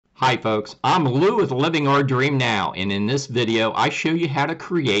Hi folks, I'm Lou with Living Our Dream Now, and in this video I show you how to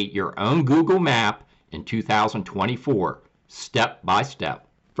create your own Google map in 2024, step by step.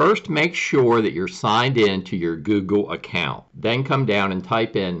 First, make sure that you're signed in to your Google account. Then come down and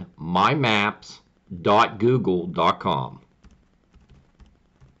type in mymaps.google.com.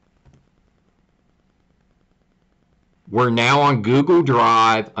 We're now on Google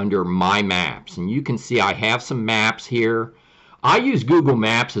Drive under My Maps, and you can see I have some maps here. I use Google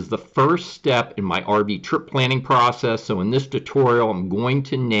Maps as the first step in my RV trip planning process. So in this tutorial, I'm going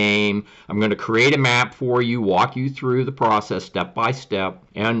to create a map for you, walk you through the process step by step.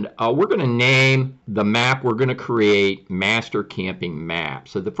 And we're going to name the map we're going to create Master Camping Map.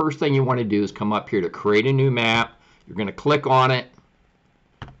 So the first thing you want to do is come up here to create a new map. You're going to click on it,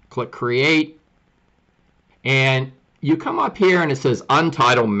 click Create, and you come up here and it says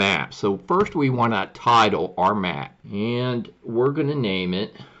Untitled Map. So first we want to title our map. And we're going to name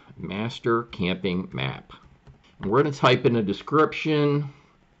it Master Camping Map. And we're going to type in a description.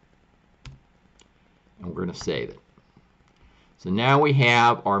 And we're going to save it. So now we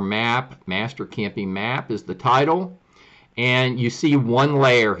have our map. Master Camping Map is the title. And you see one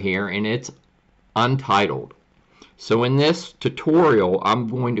layer here and it's untitled. So in this tutorial, I'm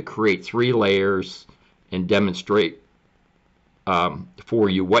going to create 3 layers and demonstrate for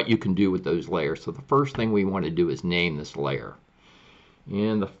you what you can do with those layers. So the first thing we want to do is name this layer.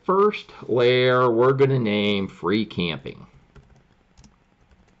 And the first layer we're going to name Free Camping.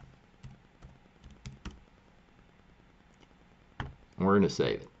 And we're going to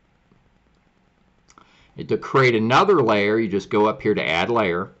save it. And to create another layer, you just go up here to Add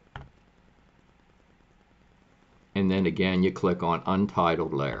Layer. And then again, you click on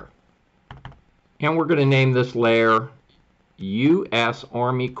Untitled Layer. And we're going to name this layer U.S.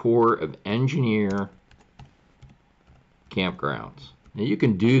 Army Corps of Engineer Campgrounds. Now you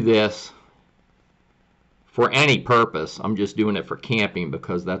can do this for any purpose. I'm just doing it for camping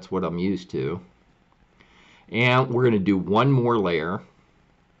because that's what I'm used to. And we're going to do one more layer.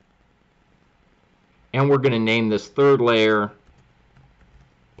 And we're going to name this third layer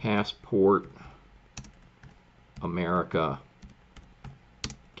Passport America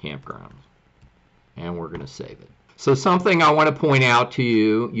Campgrounds. And we're going to save it. So something I want to point out to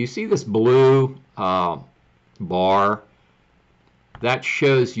you, you see this blue bar? That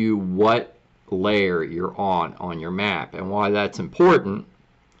shows you what layer you're on your map. And why that's important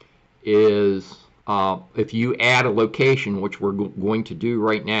is if you add a location, which we're going to do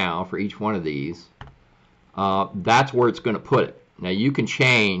right now for each one of these, that's where it's going to put it. Now you can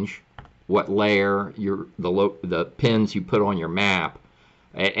change what layer the pins you put on your map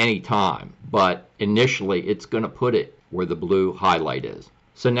at any time, but initially it's going to put it where the blue highlight is.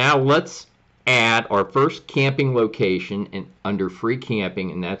 So now let's add our first camping location under Free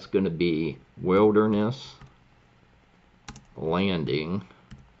Camping, and that's going to be Wilderness Landing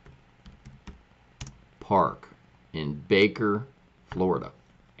Park in Baker, Florida.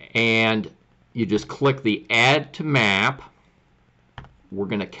 And you just click the Add to Map. We're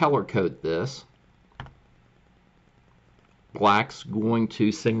going to color code this. Black's going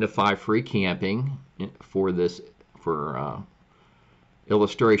to signify free camping for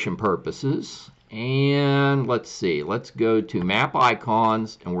illustration purposes. And let's see, let's go to map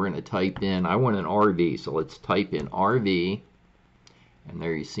icons and we're going to type in, I want an RV, so let's type in RV. And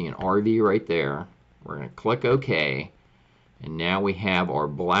there you see an RV right there. We're going to click OK. And now we have our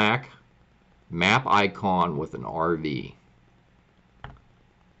black map icon with an RV.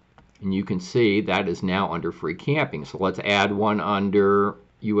 And you can see that is now under Free Camping. So let's add one under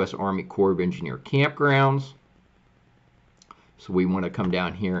U.S. Army Corps of Engineer Campgrounds. So we want to come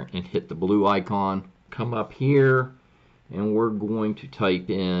down here and hit the blue icon. Come up here and we're going to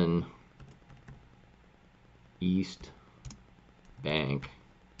type in East Bank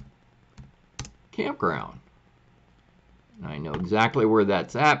Campground. I know exactly where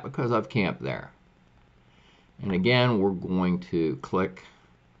that's at because I've camped there. And again, we're going to click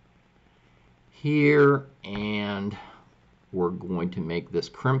here and we're going to make this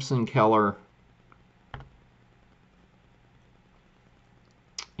crimson color.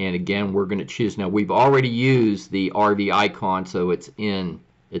 And again, we're going to choose. Now we've already used the RV icon, so it's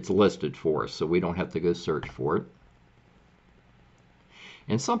listed for us, so we don't have to go search for it.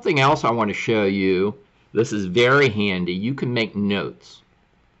 And something else I want to show you, this is very handy. You can make notes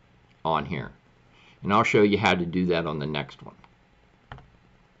on here. And I'll show you how to do that on the next one.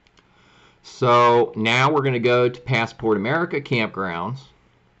 So now we're going to go to Passport America Campgrounds.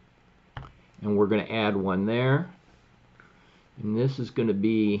 And we're going to add one there. And this is going to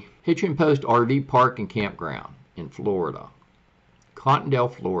be Hitchin Post RV Park and Campground in Florida.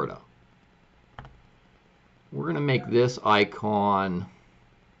 Cottondale, Florida. We're going to make this icon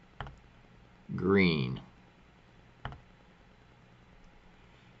green.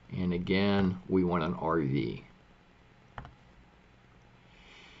 And again, we want an RV.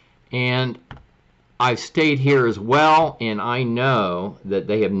 And I've stayed here as well, and I know that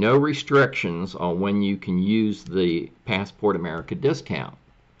they have no restrictions on when you can use the Passport America discount.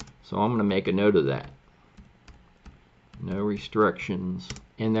 So I'm going to make a note of that. No restrictions.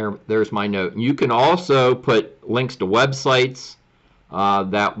 And there's my note. You can also put links to websites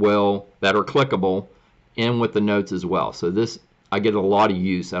that are clickable in with the notes as well. So this, I get a lot of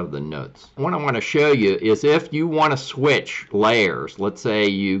use out of the notes. What I want to show you is if you want to switch layers, let's say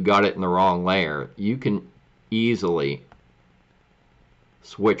you got it in the wrong layer, you can easily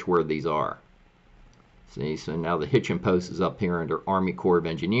switch where these are. See, so now the hitching post is up here under Army Corps of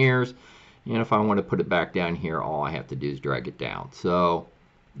Engineers, and if I want to put it back down here, all I have to do is drag it down. So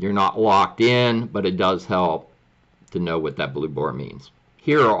you're not locked in, but it does help to know what that blue bar means.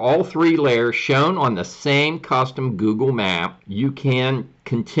 Here are all three layers shown on the same custom Google map. You can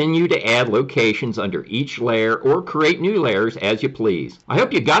continue to add locations under each layer or create new layers as you please. I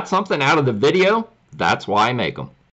hope you got something out of the video. That's why I make them.